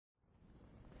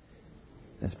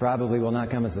This probably will not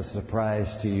come as a surprise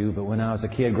to you, but when I was a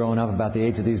kid growing up about the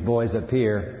age of these boys up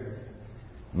here,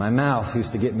 my mouth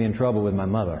used to get me in trouble with my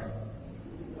mother.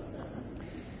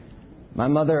 My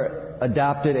mother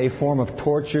adopted a form of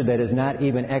torture that is not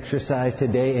even exercised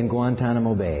today in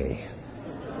Guantanamo Bay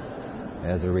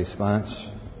as a response.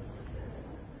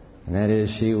 And that is,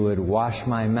 she would wash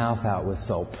my mouth out with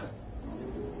soap.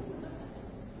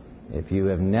 If you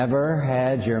have never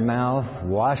had your mouth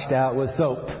washed out with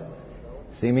soap,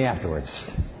 see me afterwards.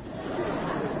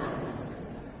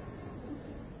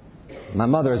 My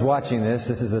mother is watching this.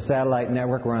 This is a satellite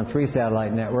network. We're on 3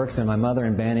 satellite networks, and my mother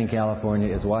in Banning,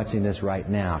 California is watching this right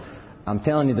now. I'm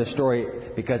telling you this story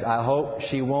because I hope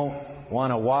she won't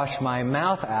want to wash my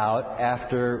mouth out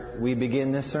after we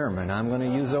begin this sermon. I'm going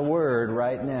to use a word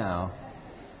right now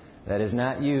that is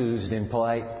not used in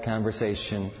polite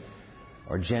conversation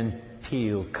or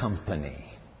genteel company.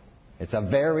 It's a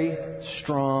very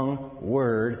strong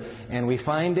word, and we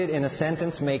find it in a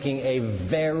sentence making a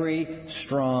very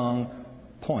strong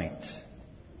point.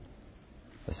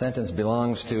 The sentence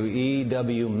belongs to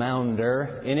E.W.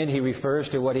 Maunder. In it, he refers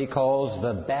to what he calls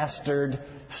the bastard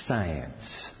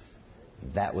science.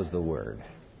 That was the word.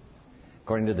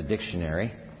 According to the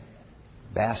dictionary,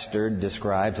 bastard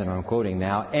describes, and I'm quoting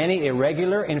now, any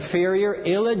irregular, inferior,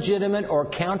 illegitimate, or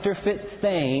counterfeit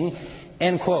thing,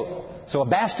 end quote. So a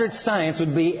bastard science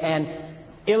would be an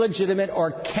illegitimate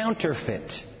or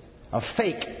counterfeit, a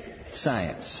fake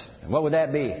science. And what would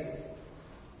that be?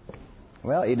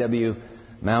 Well, E.W.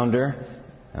 Maunder,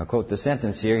 I'll quote the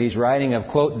sentence here. He's writing of,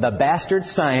 quote, the bastard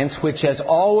science which has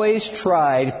always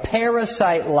tried,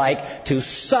 parasite-like, to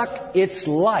suck its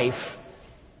life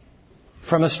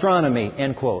from astronomy,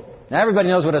 end quote. Now everybody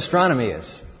knows what astronomy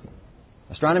is.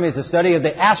 Astronomy is the study of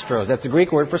the astros. That's the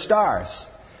Greek word for stars.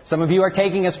 Some of you are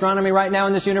taking astronomy right now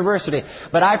in this university.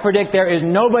 But I predict there is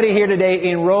nobody here today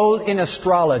enrolled in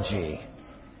astrology.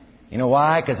 You know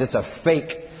why? Because it's a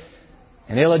fake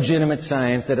and illegitimate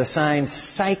science that assigns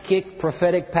psychic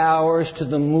prophetic powers to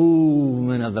the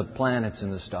movement of the planets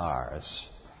and the stars.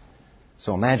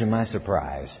 So imagine my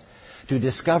surprise to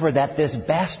discover that this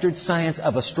bastard science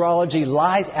of astrology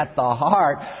lies at the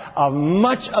heart of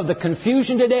much of the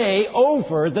confusion today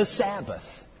over the Sabbath.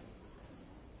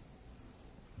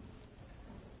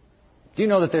 Do you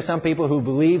know that there's some people who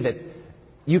believe that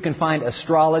you can find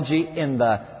astrology in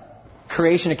the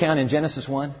creation account in Genesis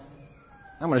 1?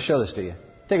 I'm going to show this to you.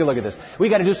 Take a look at this.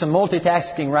 We've got to do some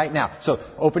multitasking right now. So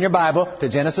open your Bible to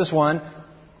Genesis 1,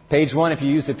 page 1 if you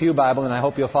use the Pew Bible, and I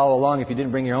hope you'll follow along if you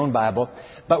didn't bring your own Bible.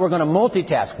 But we're going to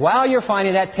multitask. While you're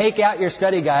finding that, take out your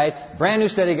study guide, brand new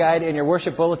study guide in your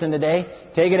worship bulletin today.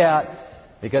 Take it out,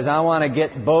 because I want to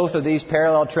get both of these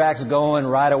parallel tracks going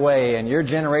right away. And your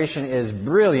generation is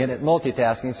brilliant at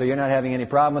multitasking, so you're not having any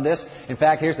problem with this. In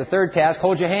fact, here's the third task.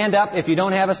 Hold your hand up if you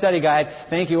don't have a study guide.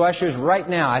 Thank you, ushers, right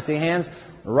now. I see hands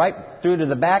right through to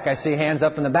the back. I see hands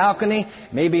up in the balcony,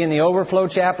 maybe in the overflow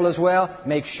chapel as well.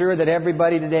 Make sure that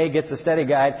everybody today gets a study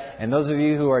guide. And those of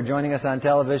you who are joining us on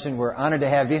television, we're honored to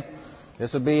have you.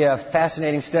 This will be a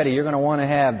fascinating study. You're going to want to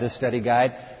have this study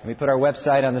guide. Let me put our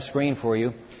website on the screen for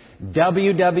you.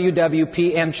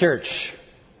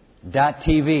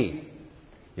 www.pmchurch.tv.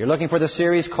 You're looking for the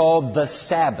series called The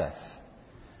Sabbath.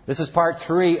 This is part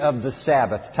 3 of The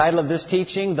Sabbath. The title of this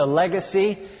teaching, The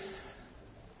Legacy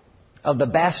of the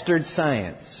Bastard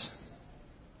Science.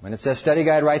 When it says study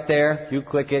guide right there, you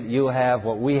click it, you'll have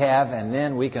what we have, and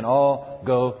then we can all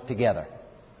go together.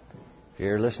 If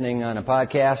you're listening on a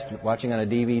podcast, watching on a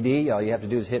DVD, all you have to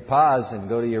do is hit pause and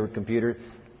go to your computer,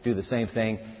 do the same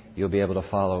thing. You'll be able to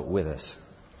follow with us.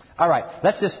 All right,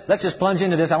 let's just plunge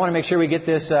into this. I want to make sure we get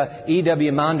this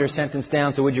E.W. Maunder sentence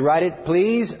down. So would you write it,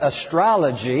 please?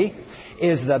 Astrology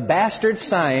is the bastard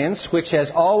science which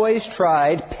has always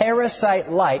tried,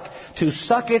 parasite-like, to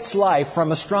suck its life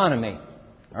from astronomy.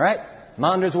 All right?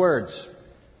 Maunder's words.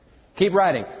 Keep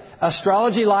writing.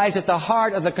 Astrology lies at the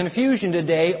heart of the confusion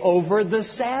today over the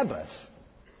Sabbath.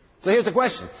 So here's the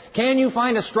question. Can you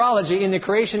find astrology in the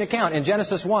creation account in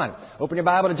Genesis 1? Open your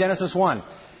Bible to Genesis 1.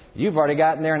 You've already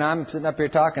gotten there, and I'm sitting up here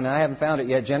talking, and I haven't found it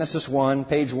yet. Genesis 1,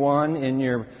 page 1 in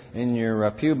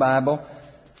your Pew Bible.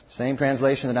 Same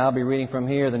translation that I'll be reading from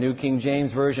here, the New King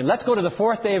James Version. Let's go to the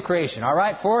 4th day of creation, all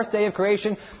right? 4th day of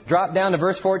creation. Drop down to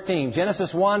verse 14.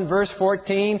 Genesis 1, verse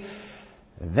 14.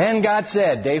 Then God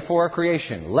said, day 4 of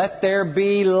creation, let there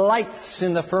be lights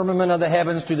in the firmament of the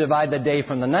heavens to divide the day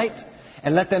from the night,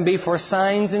 and let them be for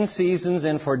signs and seasons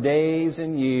and for days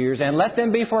and years, and let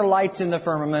them be for lights in the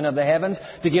firmament of the heavens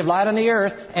to give light on the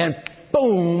earth, and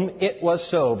boom, it was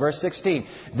so. Verse 16.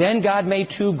 Then God made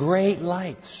 2 great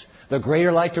lights, The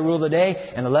greater light to rule the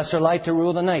day and the lesser light to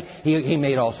rule the night. He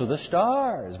made also the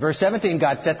stars. Verse 17,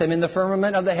 God set them in the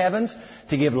firmament of the heavens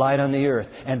to give light on the earth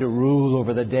and to rule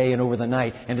over the day and over the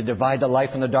night and to divide the light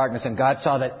from the darkness. And God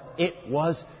saw that it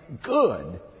was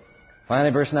good.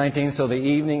 Finally, verse 19, so the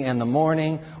evening and the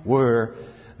morning were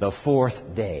the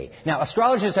fourth day. Now,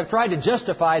 astrologers have tried to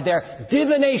justify their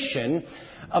divination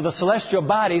of the celestial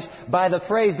bodies by the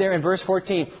phrase there in verse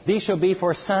 14, these shall be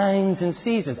for signs and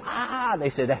seasons. They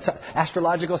say that's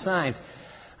astrological signs.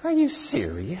 Are you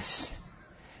serious?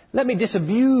 Let me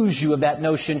disabuse you of that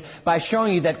notion by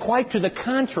showing you that quite to the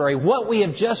contrary, what we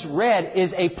have just read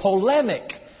is a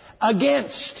polemic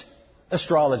against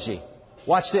astrology.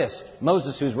 Watch this.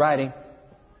 Moses, who's writing.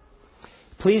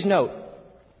 Please note,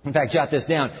 in fact, jot this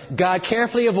down. God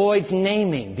carefully avoids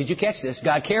naming. Did you catch this?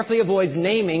 God carefully avoids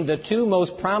naming the two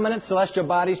most prominent celestial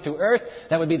bodies to earth.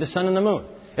 That would be the sun and the moon.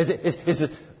 Is the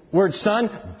word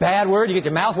sun bad word? You get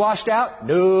your mouth washed out?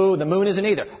 No, the moon isn't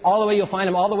either. All the way, you'll find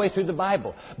them all the way through the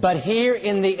Bible. But here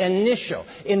in the initial,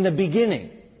 in the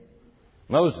beginning,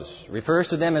 Moses refers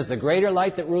to them as the greater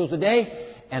light that rules the day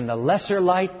and the lesser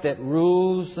light that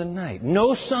rules the night.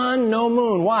 No sun, no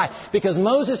moon. Why? Because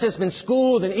Moses has been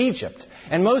schooled in Egypt.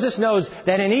 And Moses knows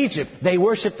that in Egypt they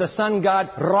worship the sun god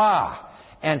Ra.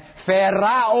 And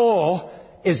Pharaoh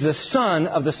is the son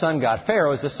of the sun god.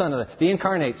 Pharaoh is the son of the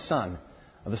incarnate son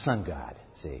of the sun god.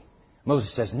 See?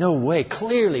 Moses says, no way.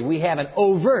 Clearly we have an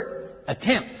overt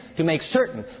attempt to make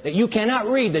certain that you cannot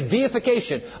read the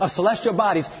deification of celestial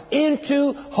bodies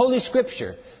into Holy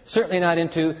Scripture. Certainly not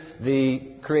into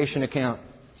the creation account.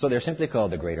 So they're simply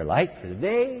called the greater light for the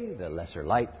day, the lesser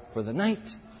light for the night.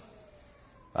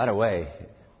 By the way,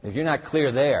 if you're not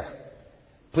clear there,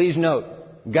 please note,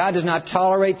 God does not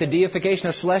tolerate the deification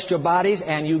of celestial bodies,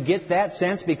 and you get that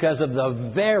sense because of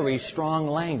the very strong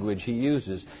language He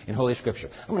uses in Holy Scripture.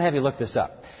 I'm going to have you look this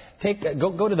up.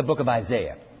 Go to the book of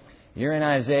Isaiah. You're in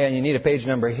Isaiah, and you need a page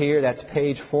number here. That's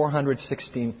page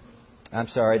 416.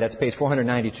 That's page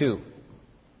 492.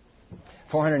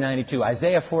 492,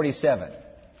 Isaiah 47.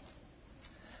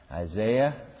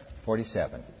 Isaiah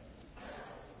 47.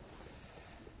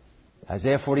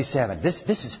 Isaiah 47. This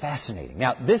is fascinating.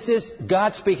 Now, this is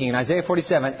God speaking in Isaiah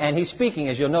 47, and He's speaking,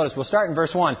 as you'll notice. We'll start in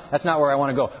verse 1. That's not where I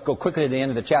want to go. Go quickly to the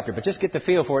end of the chapter, but just get the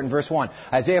feel for it in verse 1.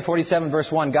 Isaiah 47, verse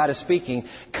 1, God is speaking.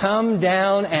 Come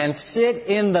down and sit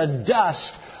in the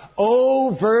dust,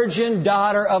 O virgin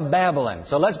daughter of Babylon.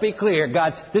 So let's be clear.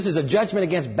 This is a judgment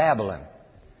against Babylon.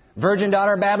 Virgin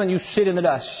daughter of Babylon, you sit in the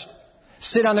dust.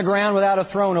 Sit on the ground without a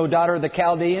throne, O daughter of the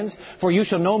Chaldeans, for you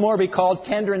shall no more be called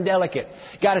tender and delicate.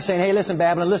 God is saying, hey, listen,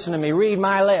 Babylon, listen to me. Read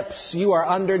my lips. You are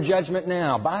under judgment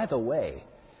now. By the way,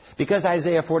 because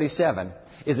Isaiah 47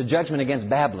 is a judgment against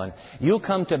Babylon, you'll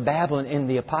come to Babylon in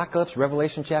the Apocalypse,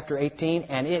 Revelation chapter 18,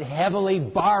 and it heavily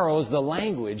borrows the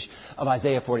language of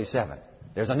Isaiah 47.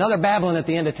 There's another Babylon at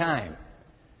the end of time.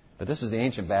 But this is the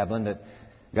ancient Babylon that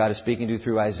God is speaking to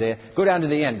through Isaiah. Go down to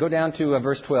the end. Go down to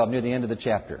verse 12, near the end of the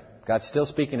chapter. God's still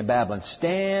speaking to Babylon.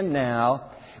 Stand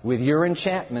now with your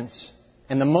enchantments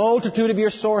and the multitude of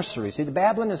your sorceries. See, the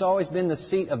Babylon has always been the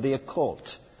seat of the occult.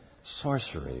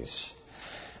 Sorceries.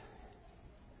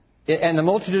 And the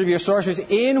multitude of your sorceries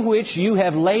in which you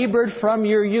have labored from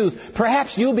your youth.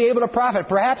 Perhaps you'll be able to profit.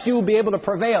 Perhaps you'll be able to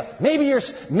prevail. Maybe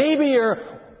your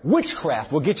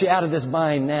witchcraft will get you out of this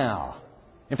bind now.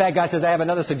 In fact, God says, I have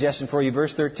another suggestion for you.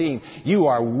 Verse 13. You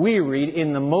are wearied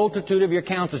in the multitude of your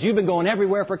counsels. You've been going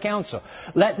everywhere for counsel.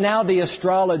 Let now the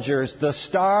astrologers, the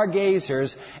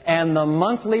stargazers, and the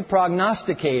monthly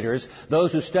prognosticators,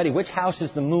 those who study which house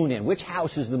is the moon in, which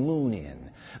house is the moon in,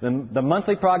 the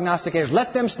monthly prognosticators,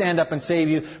 let them stand up and save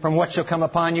you from what shall come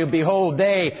upon you. Behold,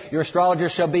 your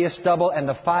astrologers shall be as stubble, and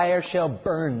the fire shall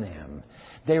burn them.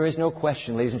 There is no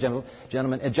question, ladies and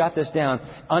gentlemen, and jot this down,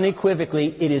 unequivocally,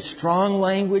 it is strong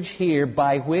language here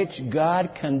by which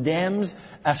God condemns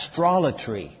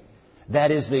astrolatry.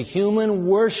 That is the human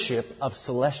worship of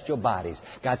celestial bodies.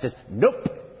 God says, nope,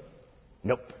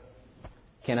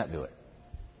 cannot do it.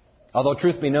 Although,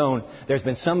 truth be known, there's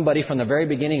been somebody from the very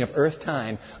beginning of earth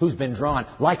time who's been drawn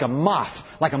like a moth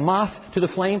to the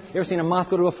flame. You ever seen a moth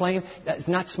go to a flame? It's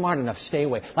not smart enough. Stay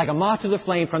away. Like a moth to the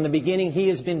flame, from the beginning, he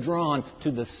has been drawn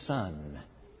to the sun.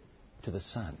 To the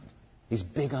sun. He's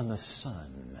big on the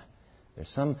sun. There's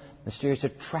some mysterious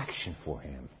attraction for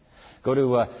him. Go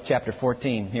to chapter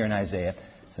 14 here in Isaiah,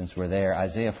 since we're there.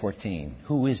 Isaiah 14.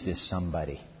 Who is this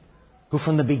somebody who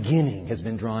from the beginning has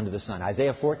been drawn to the sun?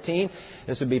 Isaiah 14,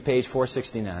 this would be page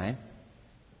 469.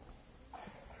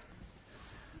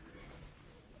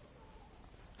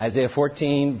 Isaiah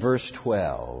 14, verse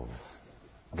 12.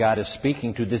 God is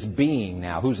speaking to this being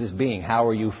now. Who's this being? How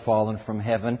are you fallen from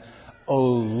heaven, O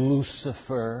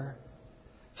Lucifer,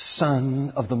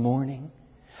 son of the morning?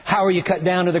 How are you cut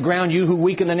down to the ground, you who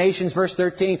weaken the nations? Verse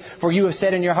 13, for you have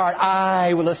said in your heart,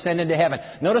 I will ascend into heaven.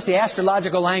 Notice the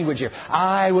astrological language here.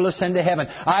 I will ascend to heaven.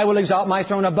 I will exalt my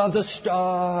throne above the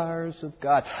stars of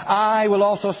God. I will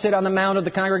also sit on the mount of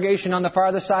the congregation on the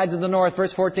farthest sides of the north.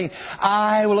 Verse 14,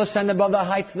 I will ascend above the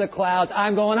heights of the clouds.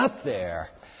 I'm going up there.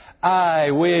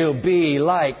 I will be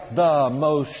like the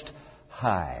Most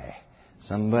High.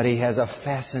 Somebody has a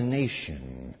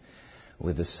fascination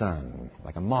with the sun,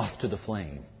 like a moth to the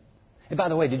flame. And by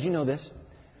the way, did you know this?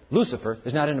 Lucifer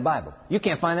is not in the Bible. You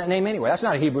can't find that name anywhere. That's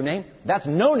not a Hebrew name. That's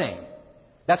no name.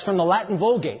 That's from the Latin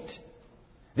Vulgate.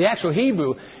 The actual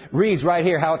Hebrew reads right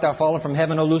here, How art thou fallen from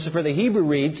heaven, O Lucifer? The Hebrew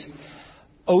reads,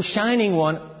 O shining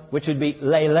one, which would be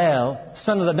Leilel,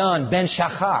 son of the dawn, Ben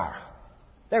Shachar.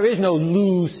 There is no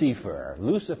Lucifer.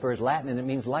 Lucifer is Latin and it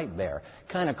means light bearer.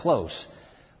 Kind of close.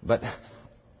 But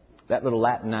that little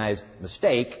Latinized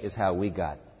mistake is how we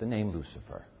got the name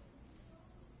Lucifer.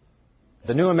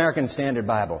 The New American Standard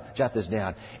Bible, jot this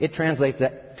down, it translates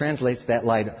that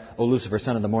light, O Lucifer,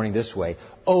 son of the morning, this way.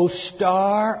 O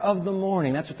star of the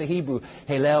morning. That's what the Hebrew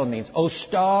Hallel means. O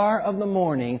star of the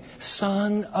morning,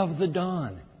 son of the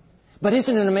dawn. But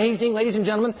isn't it amazing, ladies and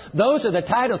gentlemen? Those are the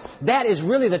titles. That is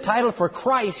really the title for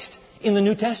Christ in the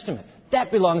New Testament.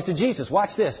 That belongs to Jesus.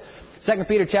 Watch this. 2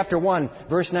 Peter chapter 1,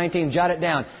 verse 19. Jot it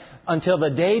down. Until the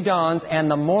day dawns and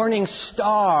the morning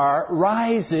star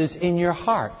rises in your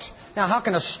heart. Now, how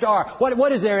can a star...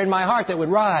 What is there in my heart that would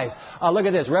rise? Look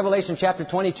at this. Revelation chapter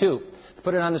 22. Let's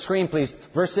put it on the screen, please.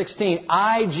 Verse 16.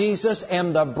 I, Jesus,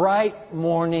 am the bright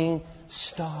morning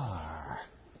star.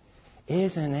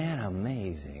 Isn't that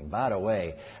amazing? By the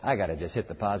way, I got to just hit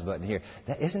the pause button here.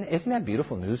 Isn't that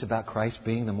beautiful news about Christ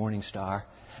being the morning star?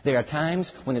 There are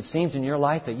times when it seems in your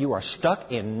life that you are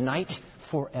stuck in night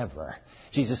forever.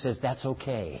 Jesus says, that's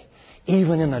okay.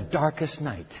 Even in the darkest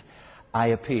night, I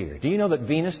appear. Do you know that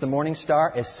Venus, the morning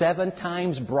star, is 7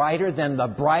 times brighter than the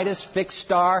brightest fixed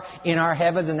star in our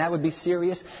heavens? And that would be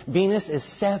Sirius. Venus is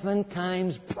 7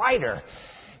 times brighter.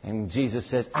 And Jesus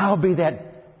says, I'll be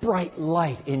that bright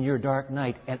light in your dark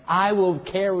night. And I will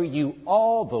carry you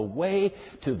all the way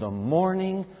to the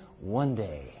morning one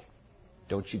day.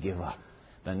 Don't you give up.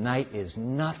 The night is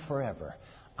not forever.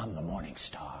 I'm the morning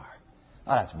star.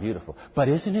 Oh, that's beautiful. But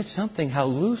isn't it something how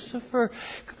Lucifer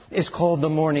is called the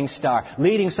morning star?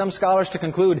 Leading some scholars to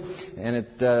conclude, and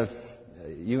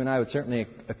you and I would certainly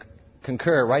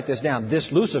concur, write this down.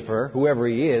 This Lucifer, whoever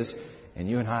he is, and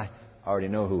you and I already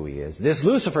know who he is. This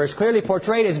Lucifer is clearly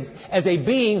portrayed as a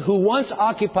being who once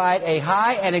occupied a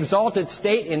high and exalted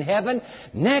state in heaven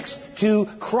next to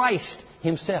Christ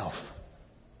himself.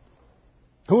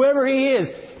 Whoever he is,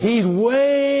 he's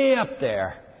way up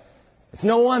there. It's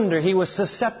no wonder he was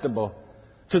susceptible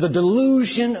to the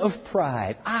delusion of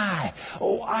pride.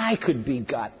 I could be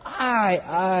God.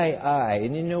 I.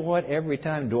 And you know what? Every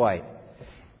time Dwight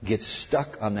gets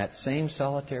stuck on that same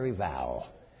solitary vowel.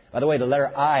 By the way, the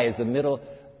letter I is the middle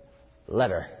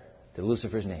letter to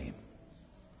Lucifer's name.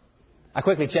 I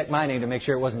quickly checked my name to make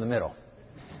sure it wasn't the middle.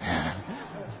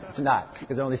 It's not,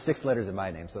 because there are only 6 letters in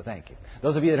my name, so thank you.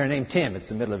 Those of you that are named Tim, it's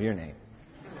the middle of your name.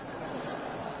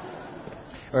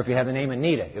 Or if you have the name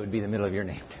Anita, it would be the middle of your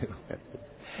name, too.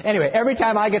 Anyway, every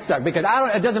time I get stuck, because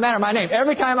it doesn't matter my name,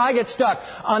 every time I get stuck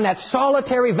on that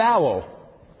solitary vowel,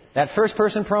 that first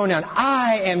person pronoun,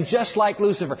 I am just like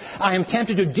Lucifer. I am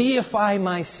tempted to deify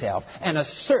myself and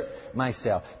assert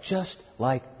myself just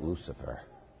like Lucifer.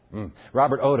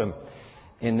 Robert Odom,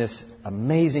 in this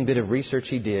amazing bit of research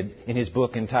he did in his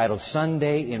book entitled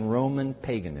Sunday in Roman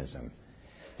Paganism.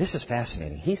 This is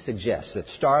fascinating. He suggests that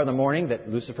star of the morning, that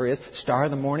Lucifer is, star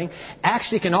of the morning,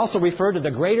 actually can also refer to the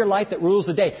greater light that rules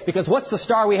the day. Because what's the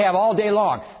star we have all day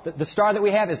long? The star that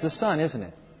we have is the sun, isn't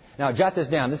it? Now, jot this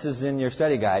down. This is in your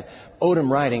study guide. Odom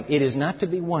writing, it is not to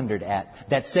be wondered at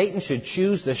that Satan should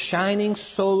choose the shining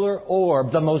solar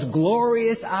orb, the most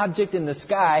glorious object in the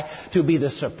sky, to be the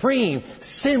supreme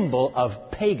symbol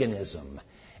of paganism.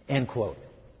 End quote.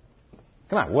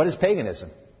 Come on, what is paganism?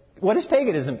 What is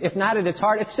paganism? If not at its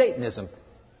heart, it's Satanism.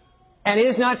 And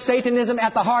is not Satanism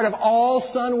at the heart of all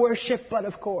sun worship? But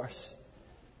of course.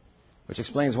 Which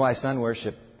explains why sun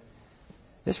worship,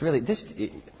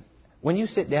 when you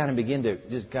sit down and begin to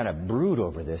just kind of brood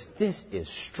over this is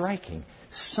striking.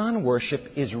 Sun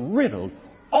worship is riddled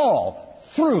all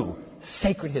through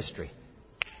sacred history.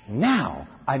 Now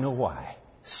I know why.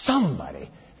 Somebody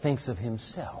thinks of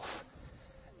himself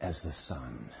as the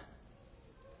sun.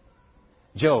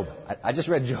 Job. I just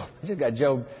read Job. I just got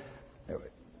Job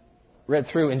read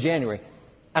through in January.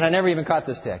 And I never even caught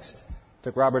this text.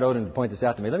 Took Robert Oden to point this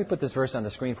out to me. Let me put this verse on the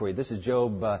screen for you. This is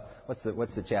Job, what's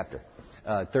the chapter?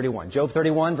 31. Job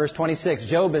 31, verse 26.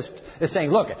 Job is saying,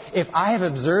 look, if I have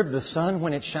observed the sun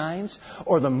when it shines,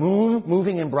 or the moon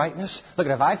moving in brightness, look,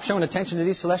 if I've shown attention to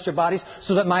these celestial bodies,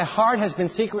 so that my heart has been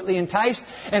secretly enticed,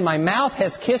 and my mouth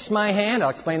has kissed my hand, I'll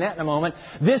explain that in a moment,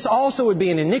 this also would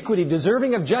be an iniquity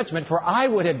deserving of judgment, for I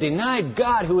would have denied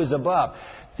God who is above.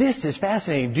 This is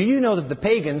fascinating. Do you know that the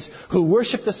pagans who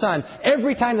worshiped the sun,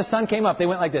 every time the sun came up, they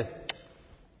went like this.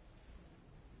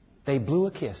 They blew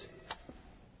a kiss.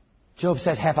 Job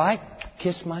says, have I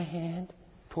kissed my hand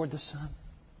toward the sun?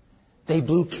 They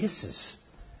blew kisses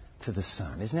to the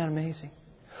sun. Isn't that amazing?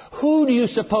 Who do you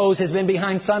suppose has been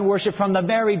behind sun worship from the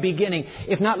very beginning?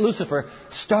 If not Lucifer,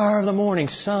 star of the morning,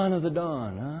 son of the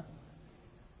dawn. Huh?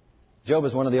 Job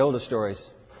is one of the oldest stories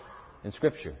in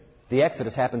Scripture. The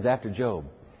Exodus happens after Job.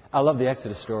 I love the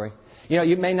Exodus story. You know,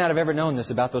 you may not have ever known this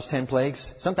about those 10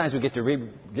 plagues. Sometimes we get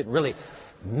really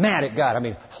mad at God. I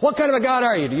mean, what kind of a God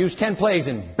are you to use 10 plagues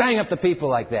and bang up the people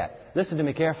like that? Listen to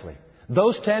me carefully.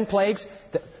 Those 10 plagues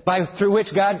through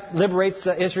which God liberates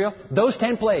Israel, those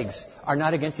 10 plagues are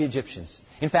not against the Egyptians.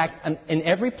 In fact, in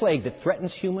every plague that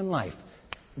threatens human life,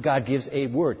 God gives a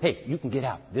word. Hey, you can get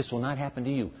out. This will not happen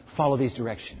to you. Follow these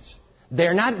directions.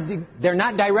 They're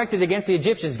not directed against the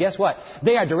Egyptians. Guess what?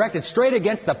 They are directed straight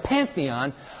against the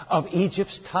pantheon of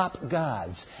Egypt's top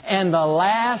gods. And the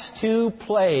last 2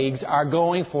 plagues are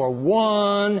going for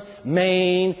one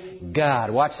main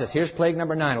God. Watch this. Here's plague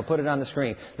number 9. We'll put it on the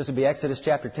screen. This will be Exodus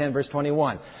chapter 10, verse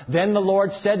 21. Then the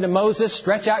Lord said to Moses,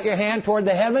 stretch out your hand toward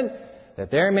the heaven,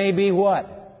 that there may be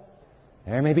what?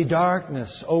 There may be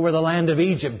darkness over the land of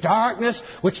Egypt, darkness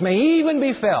which may even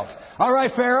be felt. All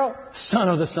right, Pharaoh, son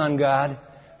of the sun god.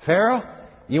 Pharaoh,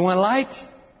 you want light?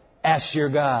 Ask your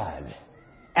God.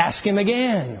 Ask him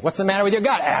again. What's the matter with your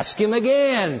God? Ask him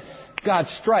again. God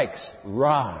strikes.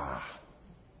 Ra.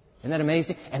 Isn't that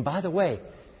amazing? And by the way,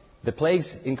 the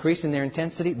plagues increase in their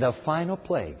intensity. The final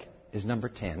plague is number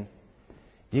 10.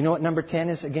 Do you know what number 10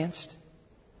 is against?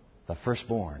 The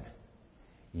firstborn.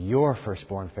 Your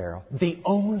firstborn, Pharaoh. The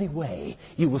only way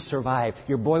you will survive,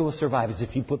 your boy will survive, is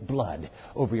if you put blood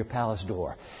over your palace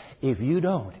door. If you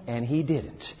don't, and he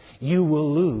didn't, you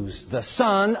will lose the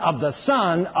son of the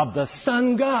son of the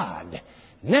sun god.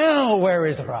 Now where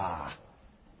is Ra?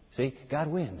 See, God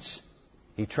wins.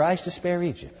 He tries to spare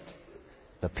Egypt,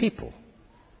 the people,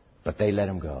 but they let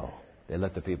him go. They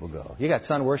let the people go. You got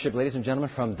sun worship, ladies and gentlemen,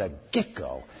 from the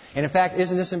get-go. And in fact,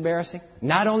 isn't this embarrassing?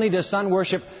 Not only does sun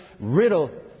worship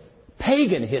riddle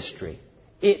pagan history,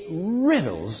 it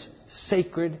riddles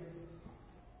sacred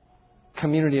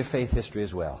community of faith history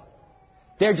as well.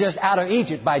 They're just out of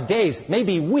Egypt by days,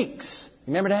 maybe weeks.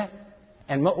 Remember that?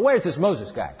 And where's this Moses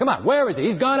guy? Come on, where is he?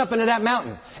 He's gone up into that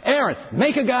mountain. Aaron,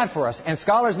 make a god for us. And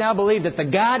scholars now believe that the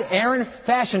god Aaron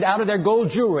fashioned out of their gold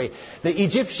jewelry, the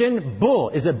Egyptian bull,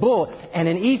 is a bull. And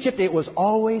in Egypt, it was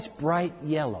always bright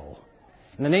yellow.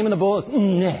 And the name of the bull is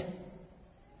Mneh.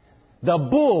 The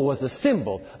bull was the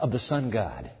symbol of the sun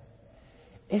god.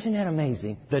 Isn't that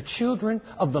amazing? The children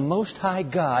of the Most High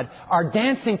God are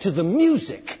dancing to the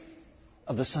music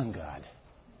of the sun god.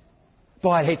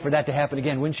 Boy, I'd hate for that to happen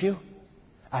again, wouldn't you?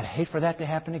 I'd hate for that to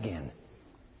happen again.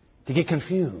 To get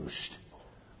confused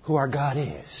who our God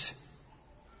is,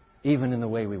 even in the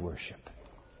way we worship.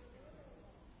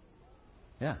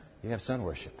 Yeah, you have sun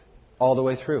worship all the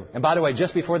way through. And by the way,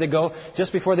 just before they go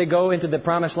into the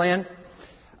promised land,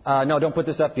 no, don't put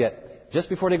this up yet. Just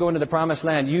before they go into the promised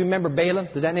land, you remember Balaam?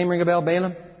 Does that name ring a bell,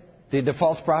 Balaam? The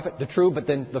false prophet, the true, but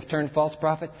then the turned false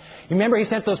prophet. You remember he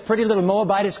sent those pretty little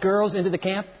Moabitess girls into the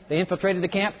camp? They infiltrated the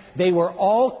camp. They were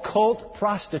all cult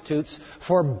prostitutes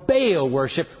for Baal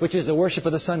worship, which is the worship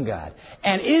of the sun god.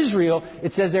 And Israel,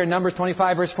 it says there in Numbers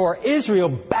 25 verse 4, Israel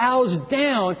bows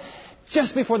down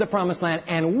just before the promised land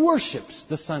and worships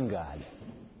the sun god.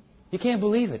 You can't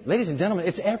believe it. Ladies and gentlemen,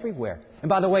 it's everywhere. And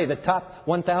by the way, the top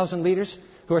 1,000 leaders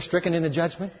who are stricken into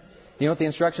judgment, you know what the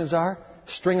instructions are?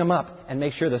 String them up and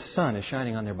make sure the sun is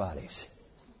shining on their bodies.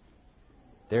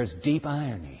 There's deep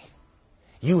irony.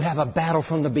 You have a battle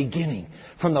from the beginning,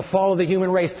 from the fall of the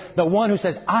human race. The one who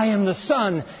says, I am the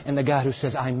sun, and the God who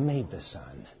says, I made the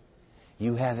sun.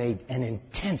 You have an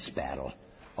intense battle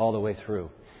all the way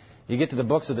through. You get to the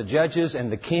books of the Judges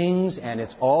and the Kings, and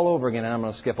it's all over again. And I'm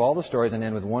going to skip all the stories and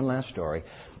end with one last story.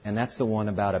 And that's the one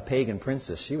about a pagan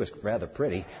princess. She was rather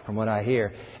pretty, from what I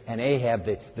hear. And Ahab,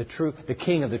 the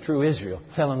king of the true Israel,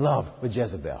 fell in love with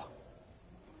Jezebel.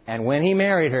 And when he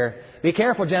married her, be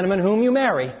careful, gentlemen, whom you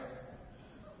marry.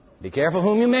 Be careful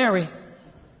whom you marry.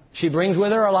 She brings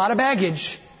with her a lot of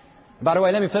baggage. By the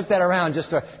way, let me flip that around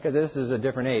just because this is a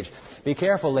different age. Be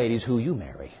careful, ladies, who you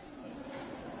marry.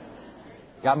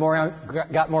 Got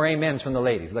more amens from the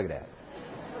ladies. Look at that.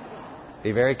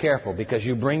 Be very careful, because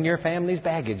you bring your family's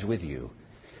baggage with you.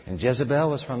 And Jezebel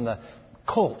was from the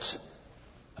cult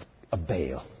of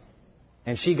Baal.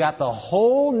 And she got the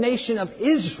whole nation of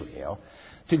Israel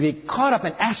to be caught up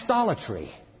in astolatry.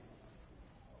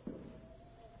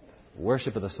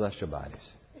 Worship of the celestial bodies.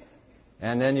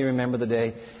 And then you remember the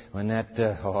day when that,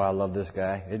 I love this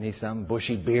guy. Isn't he something?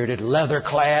 Bushy-bearded,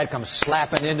 leather-clad, comes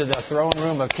slapping into the throne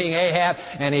room of King Ahab,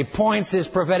 and he points his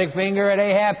prophetic finger at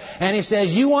Ahab, and he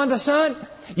says, you want the sun?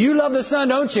 You love the sun,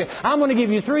 don't you? I'm going to give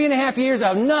you 3.5 years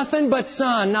of nothing but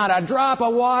sun, not a drop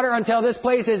of water, until this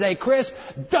place is a crisp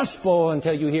dust bowl,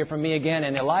 until you hear from me again.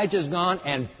 And Elijah's gone,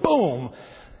 and boom!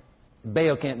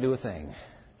 Baal can't do a thing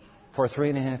for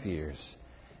 3.5 years.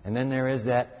 And then there is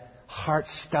that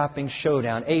heart-stopping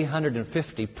showdown.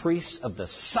 850 priests of the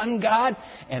sun god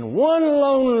and one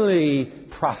lonely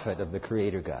prophet of the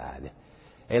Creator God.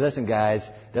 Hey, listen, guys,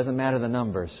 doesn't matter the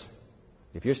numbers.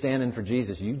 If you're standing for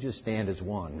Jesus, you just stand as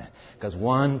one. Because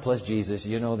 1 plus Jesus,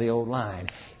 you know the old line,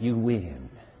 you win.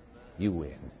 You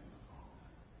win.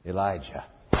 Elijah.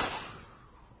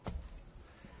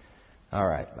 All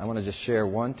right, I want to just share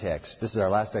one text. This is our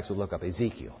last text we'll look up,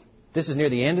 Ezekiel. This is near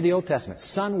the end of the Old Testament.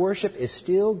 Sun worship is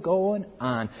still going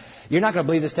on. You're not going to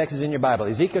believe this text is in your Bible.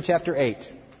 Ezekiel chapter 8.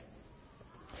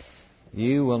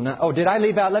 You will not. Oh, did I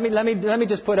leave out? Let me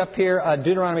just put up here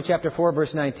Deuteronomy chapter 4,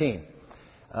 verse 19.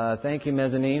 Thank you,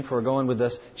 Mezzanine, for going with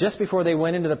us. Just before they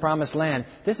went into the Promised Land,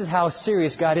 this is how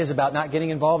serious God is about not getting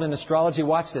involved in astrology.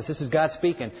 Watch this. This is God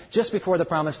speaking. Just before the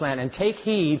Promised Land. And take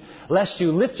heed, lest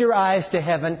you lift your eyes to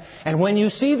heaven, and when you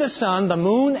see the sun, the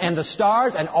moon, and the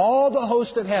stars, and all the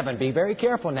host of heaven, be very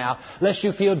careful now, lest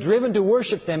you feel driven to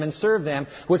worship them and serve them,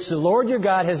 which the Lord your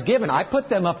God has given. I put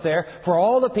them up there for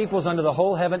all the peoples under the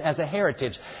whole heaven as a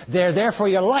heritage. They're there for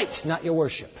your light, not your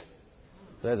worship.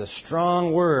 So there's a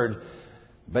strong word.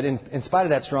 But in spite of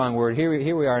that strong word, here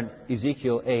we are in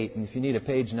Ezekiel 8. And if you need a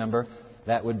page number,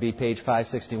 that would be page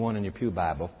 561 in your Pew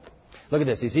Bible. Look at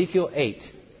this, Ezekiel 8,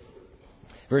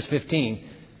 verse 15.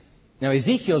 Now,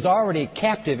 Ezekiel's already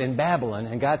captive in Babylon,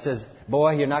 and God says,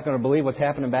 boy, you're not going to believe what's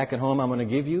happening back at home. I'm going to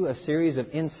give you a series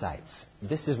of insights.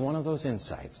 This is one of those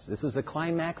insights. This is a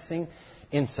climaxing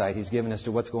insight He's given as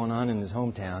to what's going on in His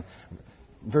hometown.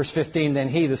 Verse 15, then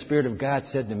He, the Spirit of God,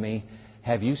 said to me,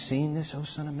 have you seen this, O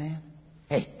Son of Man?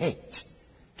 Hey,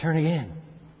 turn again.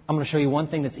 I'm going to show you one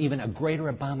thing that's even a greater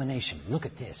abomination. Look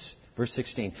at this. Verse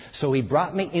 16. So he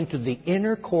brought me into the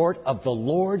inner court of the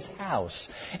Lord's house.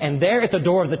 And there at the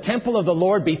door of the temple of the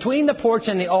Lord, between the porch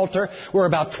and the altar, were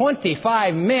about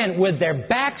 25 men with their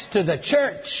backs to the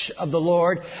church of the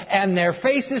Lord and their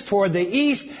faces toward the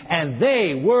east. And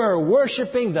they were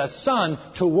worshiping the sun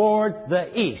toward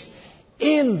the east.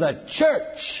 In the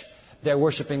church, they're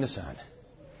worshiping the sun.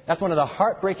 That's one of the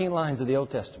heartbreaking lines of the Old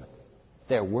Testament.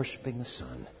 They're worshiping the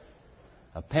sun.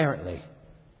 Apparently,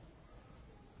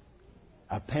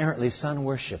 sun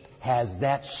worship has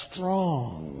that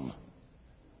strong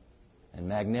and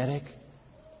magnetic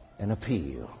an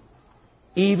appeal.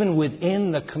 Even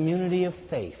within the community of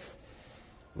faith,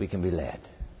 we can be led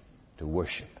to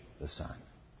worship the sun.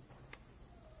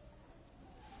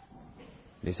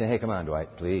 You say, hey, come on,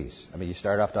 Dwight, please. I mean, you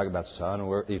start off talking about sun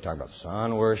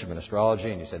worship and astrology,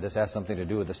 and you said this has something to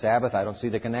do with the Sabbath. I don't see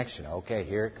the connection. Okay,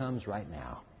 here it comes right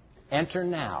now. Enter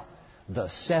now the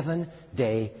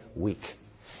 7-day week.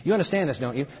 You understand this,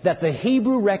 don't you? That the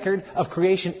Hebrew record of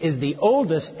creation is the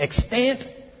oldest extant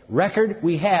record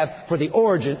we have for the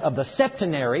origin of the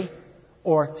septenary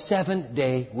or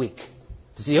 7-day week.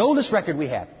 It's the oldest record we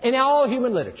have in all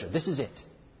human literature. This is it.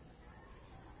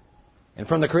 And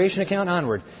from the creation account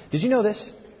onward, did you know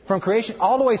this? From creation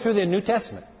all the way through the New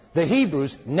Testament, the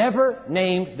Hebrews never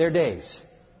named their days.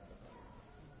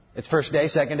 It's first day,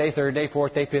 second day, third day,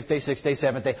 fourth day, fifth day, sixth day,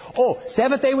 seventh day. Oh,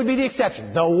 seventh day would be the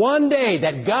exception. The one day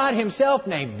that God Himself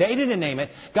named. They didn't name it.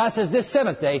 God says this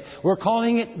seventh day, we're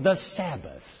calling it the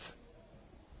Sabbath.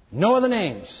 No other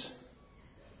names.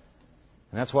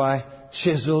 And that's why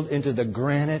chiseled into the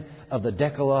granite of the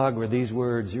Decalogue were these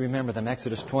words. You remember them,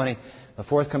 Exodus 20, the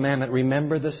fourth commandment,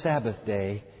 remember the Sabbath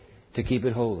day to keep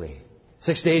it holy.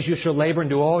 6 days you shall labor and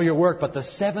do all your work, but the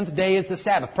seventh day is the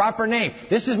Sabbath. Proper name.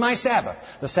 This is my Sabbath,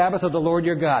 the Sabbath of the Lord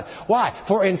your God. Why?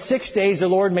 For in 6 days the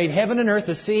Lord made heaven and earth,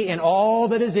 the sea, and all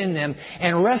that is in them,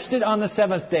 and rested on the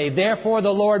seventh day. Therefore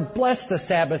the Lord blessed the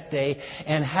Sabbath day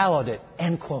and hallowed it.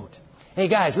 End quote. Hey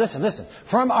guys, listen.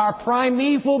 From our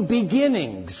primeval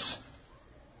beginnings,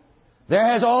 there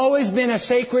has always been a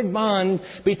sacred bond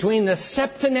between the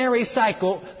septenary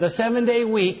cycle, the 7-day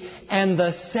week, and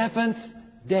the seventh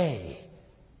day.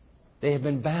 They have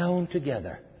been bound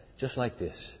together, just like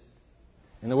this.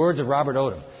 In the words of Robert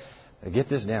Odom, get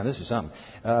this down, this is something.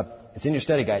 It's in your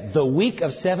study guide. The week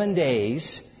of 7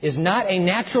 days is not a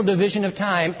natural division of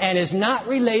time and is not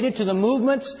related to the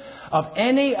movements of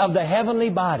any of the heavenly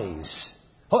bodies.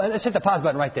 Oh, let's hit the pause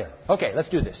button right there. Okay, let's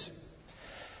do this.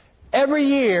 Every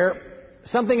year,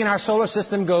 something in our solar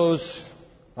system goes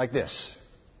like this.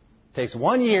 It takes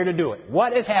 1 year to do it.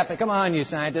 What is happening? Come on, you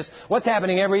scientists. What's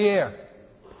happening every year?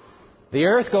 The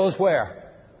Earth goes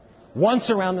where? Once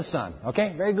around the sun.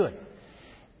 Okay, very good.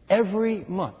 Every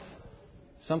month,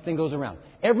 something goes around.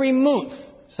 Every month,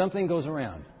 something goes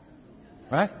around.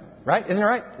 Right? Right? Isn't it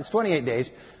right? It's 28 days,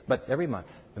 but every month,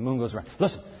 the moon goes around.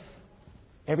 Listen,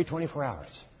 every 24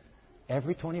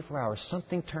 hours,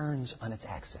 something turns on its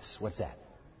axis. What's that?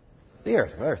 The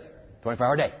Earth.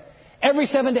 24-hour day. Every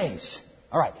 7 days.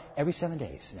 All right, every 7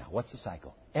 days. Now, what's the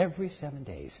cycle? Every 7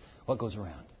 days, what goes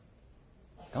around?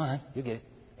 Come on, you get it.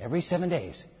 Every 7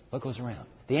 days, what goes around?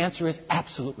 The answer is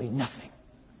absolutely nothing.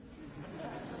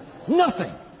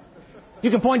 Nothing.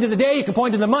 You can point to the day, you can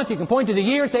point to the month, you can point to the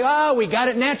year and say, oh, we got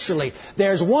it naturally.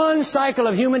 There's one cycle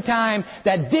of human time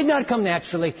that did not come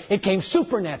naturally. It came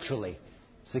supernaturally.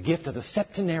 It's the gift of the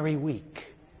septenary week,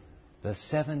 the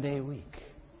 7-day week.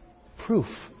 Proof.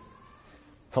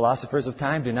 Philosophers of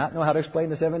time do not know how to explain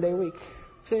the 7-day week.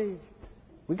 See,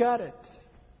 we got it.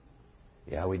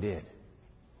 Yeah, we did.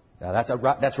 Now,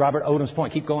 that's Robert Odom's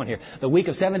point. Keep going here. The week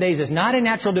of 7 days is not a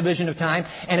natural division of time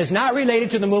and is not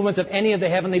related to the movements of any of the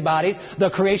heavenly bodies.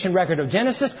 The creation record of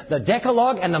Genesis, the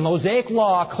Decalogue, and the Mosaic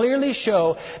Law clearly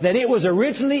show that it was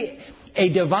originally a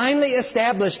divinely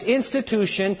established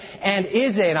institution and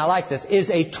is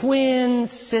a twin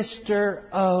sister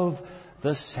of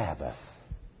the Sabbath.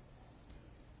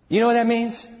 You know what that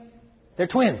means? They're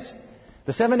twins.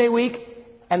 The 7-day week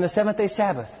and the 7th-day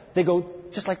Sabbath. They go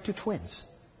just like two twins.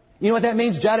 You know what that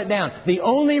means? Jot it down. The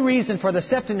only reason for the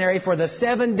septenary, for the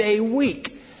 7-day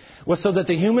week, was so that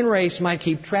the human race might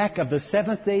keep track of the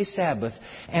 7th-day Sabbath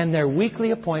and their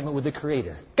weekly appointment with the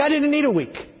Creator. God didn't need a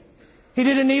week. He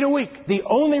didn't need a week. The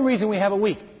only reason we have a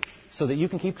week, so that you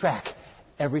can keep track.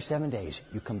 Every 7 days,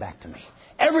 you come back to me.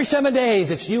 Every 7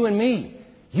 days, it's you and me.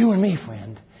 You and me,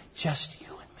 friend. Just you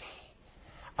and me.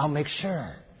 I'll make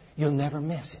sure you'll never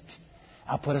miss it.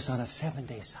 I'll put us on a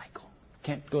 7-day cycle.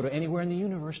 Can't go to anywhere in the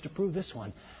universe to prove this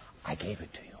one. I gave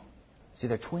it to you. See,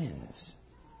 they're twins.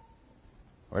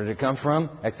 Where did it come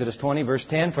from? Exodus 20, verse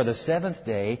 10. For the 7th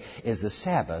day is the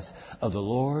Sabbath of the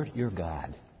Lord your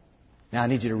God. Now, I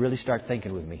need you to really start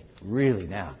thinking with me. Really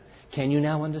now. Can you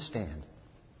now understand?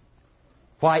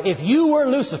 Why, if you were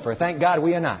Lucifer, thank God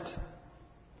we are not.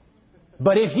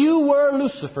 But if you were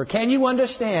Lucifer, can you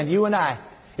understand, you and I,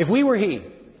 if we were he?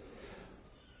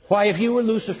 Why, if you were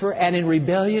Lucifer and in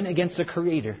rebellion against the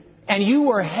Creator, and you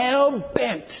were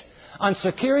hell-bent on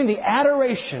securing the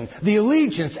adoration, the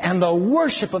allegiance, and the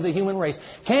worship of the human race,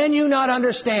 can you not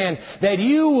understand that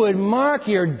you would mark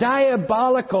your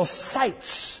diabolical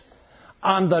sights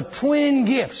on the twin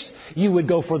gifts? You would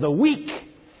go for the week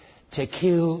to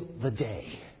kill the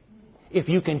day. If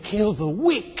you can kill the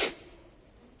week,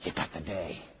 you got the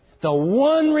day. The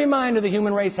one reminder the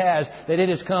human race has that it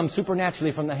has come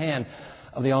supernaturally from the hand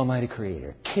of the Almighty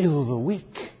Creator. Kill the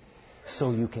week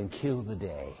so you can kill the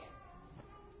day.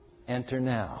 Enter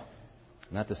now.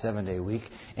 Not the 7-day week.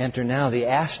 Enter now the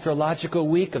astrological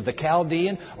week of the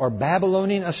Chaldean or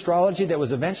Babylonian astrology that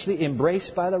was eventually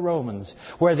embraced by the Romans,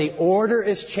 where the order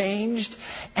is changed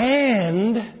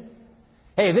and...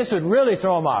 Hey, this would really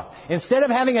throw them off. Instead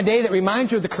of having a day that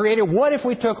reminds you of the Creator, what if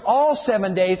we took all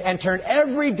 7 days and turned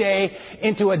every day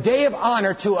into a day of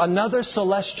honor to another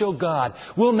celestial God?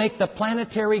 We'll make the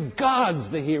planetary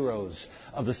gods the heroes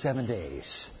of the 7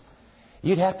 days.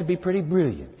 You'd have to be pretty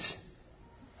brilliant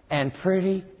and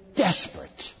pretty desperate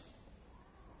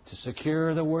to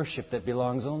secure the worship that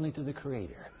belongs only to the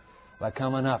Creator by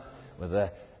coming up with a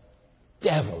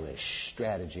devilish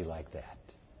strategy like that.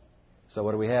 So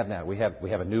what do we have now? We have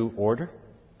a new order.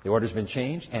 The order's been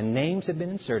changed, and names have been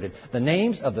inserted. The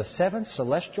names of the 7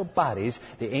 celestial bodies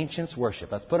the ancients worship.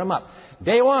 Let's put them up.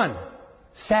 Day 1,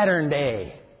 Saturn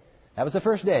Day. That was the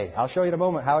first day. I'll show you in a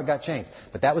moment how it got changed.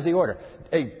 But that was the order.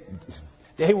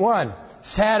 Day 1,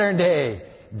 Saturn Day.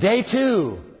 Day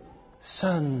 2,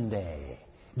 Sunday.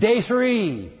 Day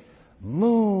 3,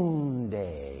 Moon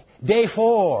Day. Day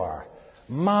 4,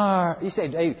 Mars. You say,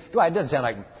 hey, it doesn't sound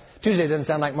like Tuesday. Doesn't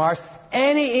sound like Mars.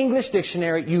 Any English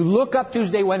dictionary, you look up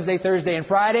Tuesday, Wednesday, Thursday, and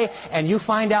Friday, and you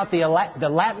find out the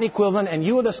Latin equivalent, and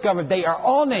you will discover they are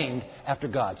all named after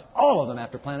gods. All of them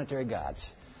after planetary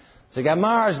gods. So you got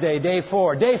Mars Day, day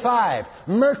 4. Day 5,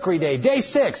 Mercury Day. Day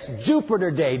 6,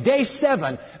 Jupiter Day. Day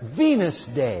 7, Venus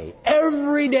Day.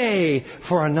 Every day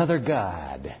for another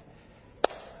god.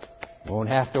 Won't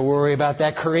have to worry about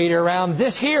that creator around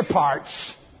this here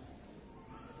parts.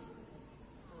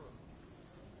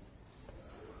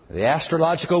 The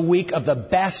astrological week of the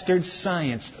bastard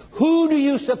science. Who do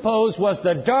you suppose was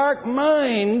the dark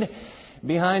mind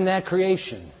behind that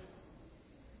creation?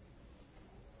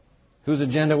 Whose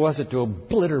agenda was it to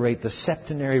obliterate the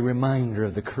septenary reminder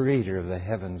of the Creator of the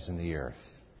heavens and the earth?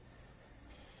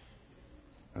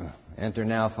 Enter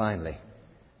now, finally,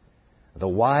 the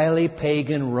wily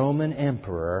pagan Roman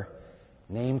emperor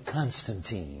named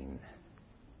Constantine.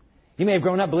 You may have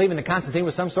grown up believing that Constantine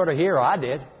was some sort of hero. I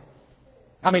did.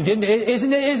 I mean, isn't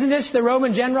this the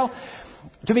Roman general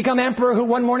to become emperor who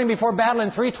one morning before battle in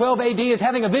 312 AD is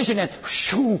having a vision and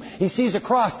shoo, he sees a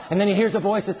cross and then he hears a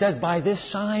voice that says, "By this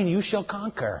sign you shall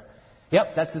conquer."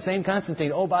 Yep, that's the same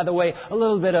Constantine. Oh, by the way, a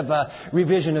little bit of a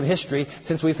revision of history,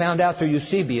 since we found out through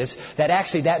Eusebius that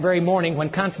actually that very morning when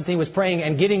Constantine was praying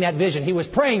and getting that vision, he was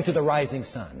praying to the rising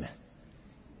sun.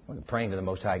 He wasn't praying to the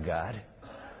Most High God.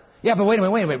 Yeah, but wait a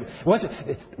minute.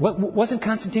 Wasn't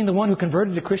Constantine the one who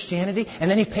converted to Christianity? And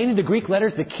then he painted the Greek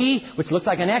letters, the key, which looks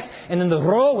like an X, and then the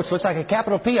rho, which looks like a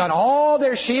capital P, on all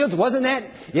their shields. Wasn't that?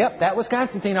 Yep, that was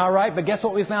Constantine, all right. But guess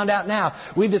what we found out now?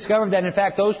 We've discovered that, in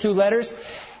fact, those 2 letters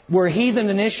were heathen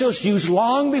initials used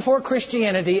long before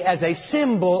Christianity as a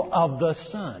symbol of the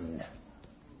sun.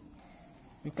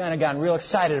 We've kind of gotten real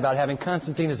excited about having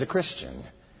Constantine as a Christian.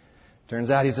 Turns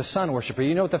out he's a sun worshiper.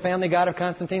 You know what the family god of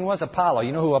Constantine was? Apollo.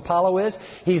 You know who Apollo is?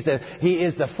 He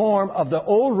is the form of the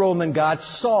old Roman god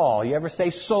Sol. You ever say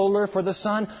solar for the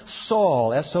sun?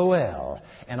 Sol, S-O-L.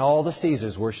 And all the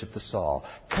Caesars worshipped the Sol.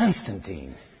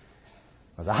 Constantine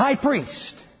was a high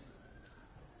priest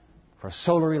for a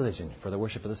solar religion, for the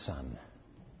worship of the sun.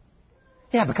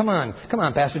 Yeah, but come on,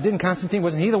 Pastor.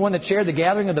 Wasn't he the one that chaired the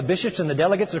gathering of the bishops and the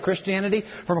delegates of Christianity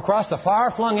from across the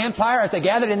far-flung empire as they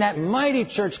gathered in that mighty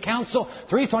church council,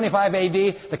 325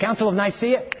 AD, the Council of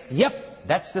Nicaea? Yep,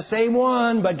 that's the same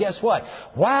one. But guess what?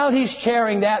 While he's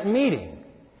chairing that meeting,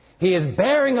 he is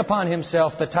bearing upon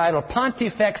himself the title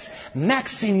Pontifex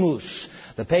Maximus,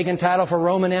 the pagan title for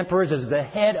Roman emperors, as the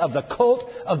head of the cult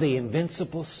of the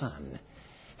invincible sun.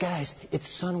 Guys, it's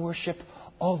sun worship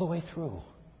all the way through.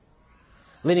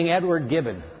 Leading Edward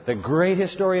Gibbon, the great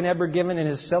historian Edward Gibbon, in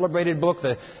his celebrated book,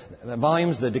 the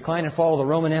volumes, The Decline and Fall of the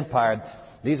Roman Empire,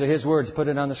 these are his words, put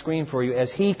it on the screen for you.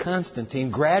 As he,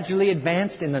 Constantine, gradually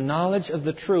advanced in the knowledge of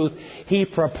the truth, he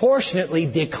proportionately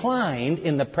declined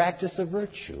in the practice of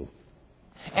virtue.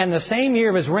 And the same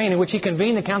year of his reign in which he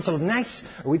convened the Council of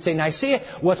Nicaea,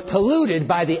 was polluted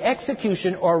by the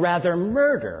execution, or rather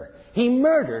murder. He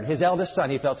murdered his eldest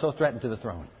son. He felt so threatened to the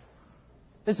throne.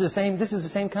 This is the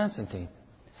same Constantine.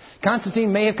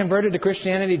 Constantine may have converted to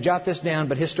Christianity, jot this down,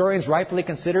 but historians rightfully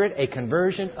consider it a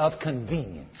conversion of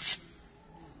convenience.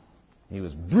 He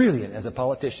was brilliant as a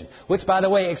politician, which, by the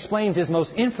way, explains his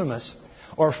most infamous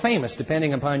or famous,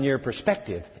 depending upon your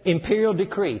perspective, imperial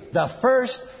decree, the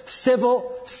first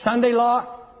civil Sunday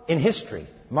law in history,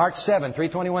 March 7,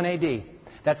 321 AD.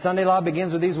 That Sunday law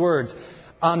begins with these words: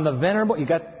 on the venerable, you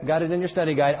got it in your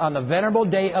study guide, on the venerable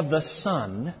day of the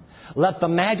sun, let the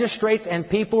magistrates and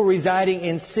people residing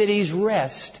in cities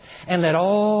rest, and let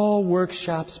all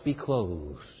workshops be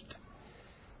closed.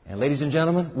 And ladies and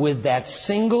gentlemen, with that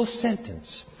single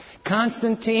sentence,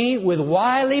 Constantine, with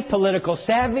wily political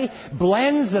savvy,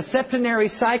 blends the septenary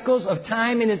cycles of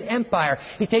time in his empire.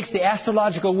 He takes the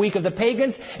astrological week of the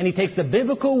pagans, and he takes the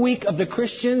biblical week of the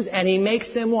Christians, and he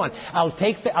makes them one. I'll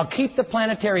keep the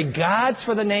planetary gods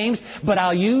for the names, but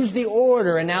I'll use the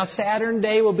order, and now Saturn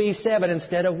Day will be 7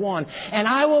 instead of 1. And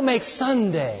I will make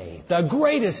Sunday the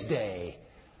greatest day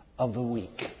of the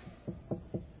week.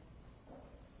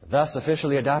 Thus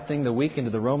officially adopting the week into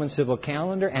the Roman civil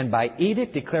calendar, and by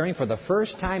edict declaring for the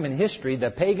first time in history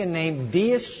the pagan name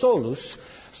Dies Solus,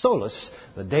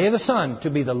 the day of the sun, to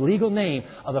be the legal name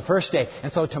of the first day.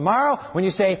 And so tomorrow, when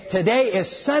you say today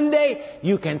is Sunday,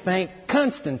 you can thank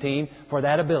Constantine for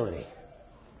that ability.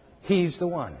 He's the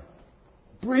one.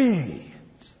 Brilliant.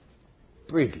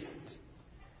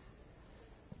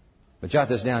 But jot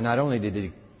this down, not only did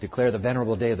he declare the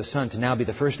venerable day of the sun to now be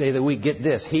the first day of the week, get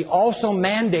this, he also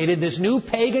mandated this new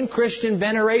pagan Christian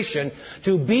veneration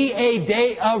to be a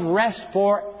day of rest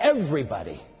for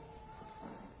everybody.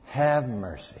 Have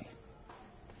mercy.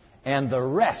 And the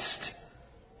rest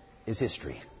is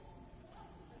history.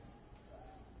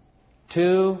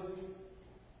 2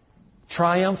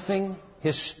 triumphing,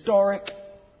 historic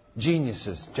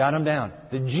geniuses. Jot them down.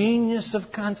 The genius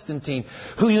of Constantine,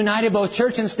 who united both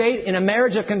church and state in a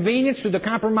marriage of convenience through the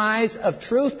compromise of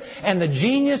truth, and the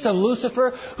genius of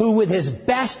Lucifer, who with his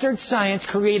bastard science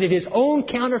created his own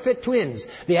counterfeit twins,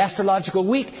 the astrological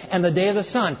week and the day of the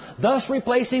sun, thus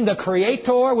replacing the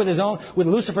Creator with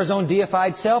Lucifer's own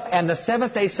deified self, and the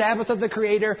seventh-day Sabbath of the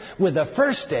Creator with the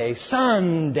first day,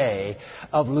 Sunday,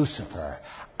 of Lucifer.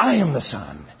 I am the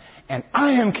sun, and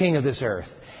I am king of this earth.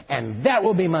 And that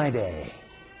will be my day.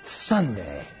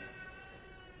 Sunday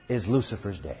is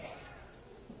Lucifer's day.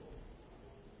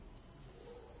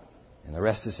 And the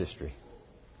rest is history.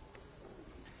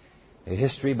 A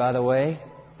history, by the way.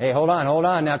 Hey, hold on.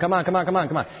 Now, come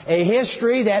on. A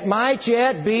history that might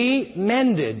yet be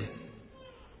mended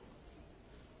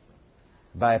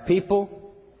by a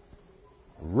people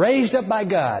raised up by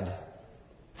God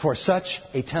for such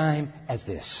a time as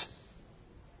this.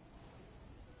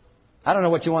 I don't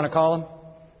know what you want to call them.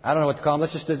 I don't know what to call them.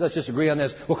 Let's just agree on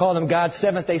this. We'll call them God's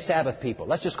seventh-day Sabbath people.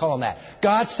 Let's just call them that.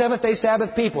 God's seventh-day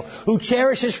Sabbath people who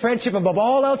cherish His friendship above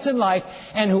all else in life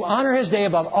and who honor His day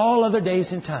above all other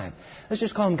days in time. Let's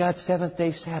just call them God's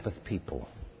seventh-day Sabbath people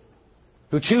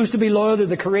who choose to be loyal to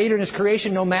the Creator and His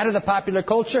creation no matter the popular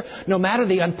culture, no matter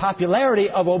the unpopularity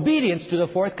of obedience to the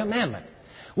fourth commandment.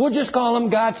 We'll just call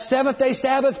them God's seventh-day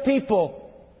Sabbath people,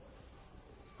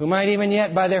 who might even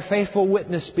yet, by their faithful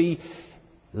witness, be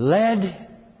led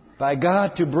by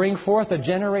God to bring forth a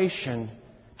generation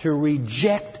to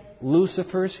reject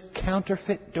Lucifer's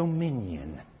counterfeit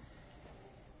dominion.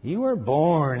 You were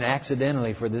born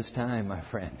accidentally for this time, my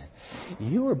friend.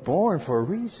 You were born for a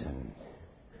reason.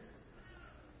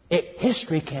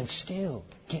 History can still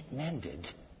get mended.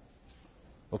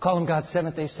 We'll call them God's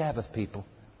seventh-day Sabbath people,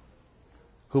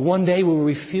 who one day will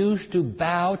refuse to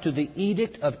bow to the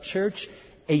edict of church,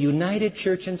 a united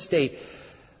church and state.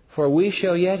 For we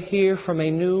shall yet hear from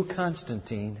a new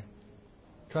Constantine.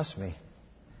 Trust me,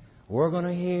 we're going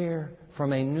to hear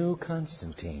from a new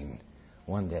Constantine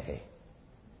one day.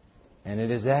 And it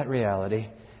is that reality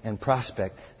and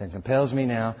prospect that compels me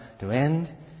now to end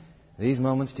these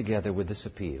moments together with this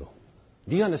appeal.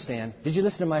 Do you understand? Did you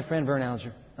listen to my friend Vern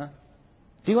Alger? Huh?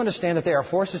 Do you understand that there are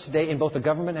forces today in both the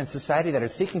government and society that are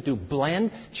seeking to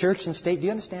blend church and state? Do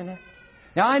you understand that?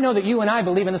 Now, I know that you and I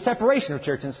believe in the separation of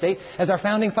church and state, as our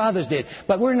founding fathers did.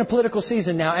 But we're in a political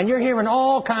season now, and you're hearing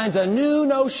all kinds of new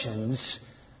notions.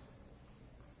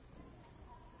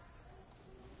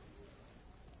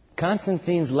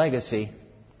 Constantine's legacy,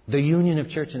 the union of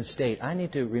church and state, I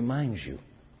need to remind you,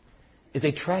 is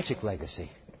a tragic legacy.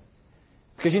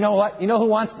 Because you know what? You know who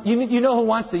wants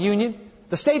the union?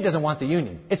 The state doesn't want the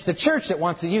union. It's the church that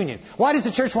wants the union. Why does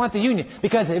the church want the union?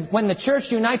 Because when the church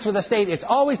unites with the state, it's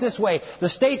always this way. The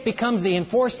state becomes the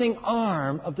enforcing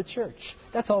arm of the church.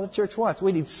 That's all the church wants.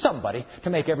 We need somebody to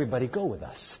make everybody go with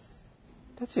us.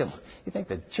 That's it. You think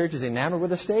the church is enamored with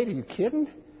the state? Are you kidding?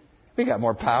 We got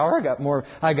more power.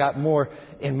 I got more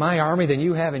in my army than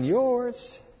you have in yours.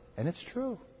 And it's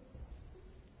true.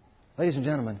 Ladies and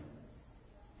gentlemen,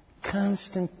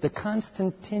 the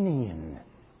Constantinian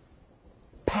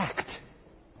pact.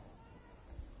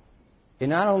 It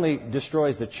not only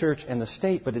destroys the church and the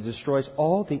state, but it destroys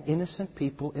all the innocent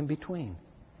people in between.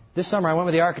 This summer I went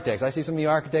with the architects. I see some of you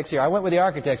architects here. I went with the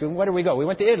architects. Where did we go? We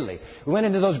went to Italy. We went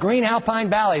into those green alpine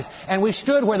valleys, and we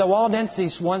stood where the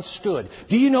Waldenses once stood.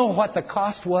 Do you know what the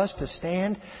cost was to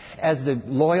stand as the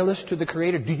loyalist to the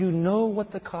Creator? Do you know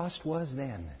what the cost was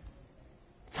then?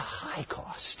 It's a high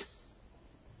cost.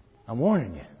 I'm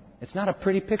warning you. It's not a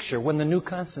pretty picture when the new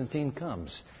Constantine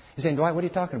comes. You're saying, Dwight, what are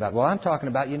you talking about? Well, I'm talking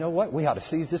about, you know what? We ought to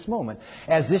seize this moment.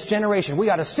 As this generation,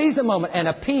 we ought to seize the moment and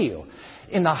appeal.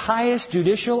 In the highest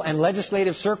judicial and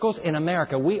legislative circles in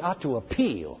America, we ought to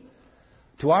appeal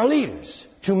to our leaders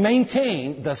to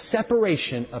maintain the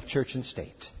separation of church and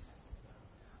state.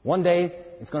 One day,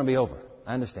 it's going to be over.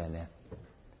 I understand that.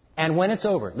 And when it's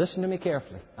over, listen to me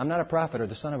carefully. I'm not a prophet or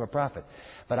the son of a prophet,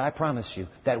 but I promise you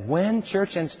that when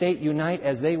church and state unite,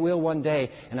 as they will one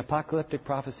day, an apocalyptic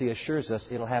prophecy assures us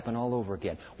it'll happen all over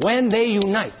again. When they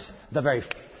unite, the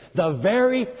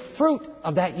very fruit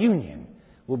of that union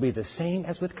will be the same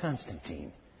as with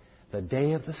Constantine. The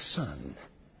day of the sun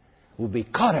will be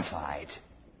codified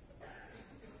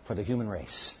for the human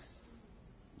race.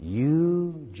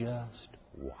 You just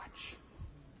watch.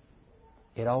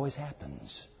 It always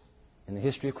happens in the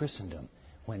history of Christendom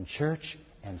when church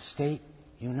and state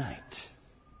unite.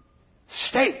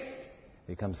 State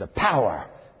becomes the power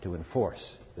to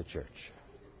enforce the church.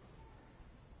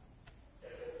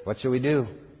 What shall we do?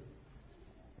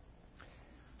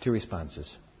 2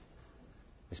 responses.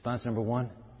 Response number 1,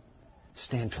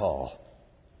 stand tall.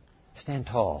 Stand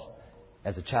tall.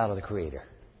 as a child of the Creator.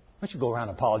 Why don't you go around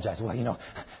and apologize? Well, you know,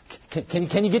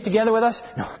 can you get together with us?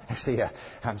 No, actually,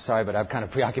 I'm sorry, but I'm kind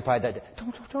of preoccupied that day.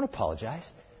 Don't apologize.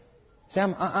 See,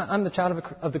 I'm the child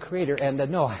of the Creator, and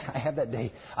no, I have that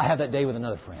day. I have that day with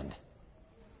another friend,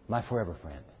 my forever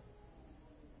friend.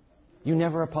 You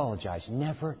never apologize.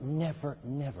 Never, never,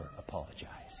 never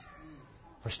apologize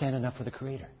for standing up for the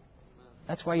Creator.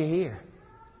 That's why you're here.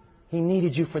 He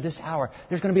needed you for this hour.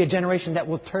 There's going to be a generation that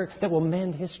will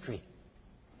mend history,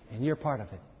 and you're part of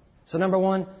it. So number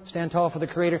one, stand tall for the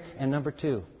Creator, and number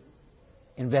two,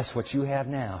 invest what you have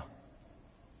now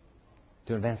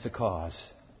to advance the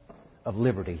cause of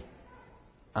liberty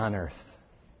on earth.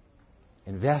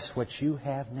 Invest what you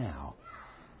have now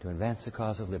to advance the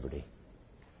cause of liberty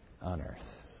on earth.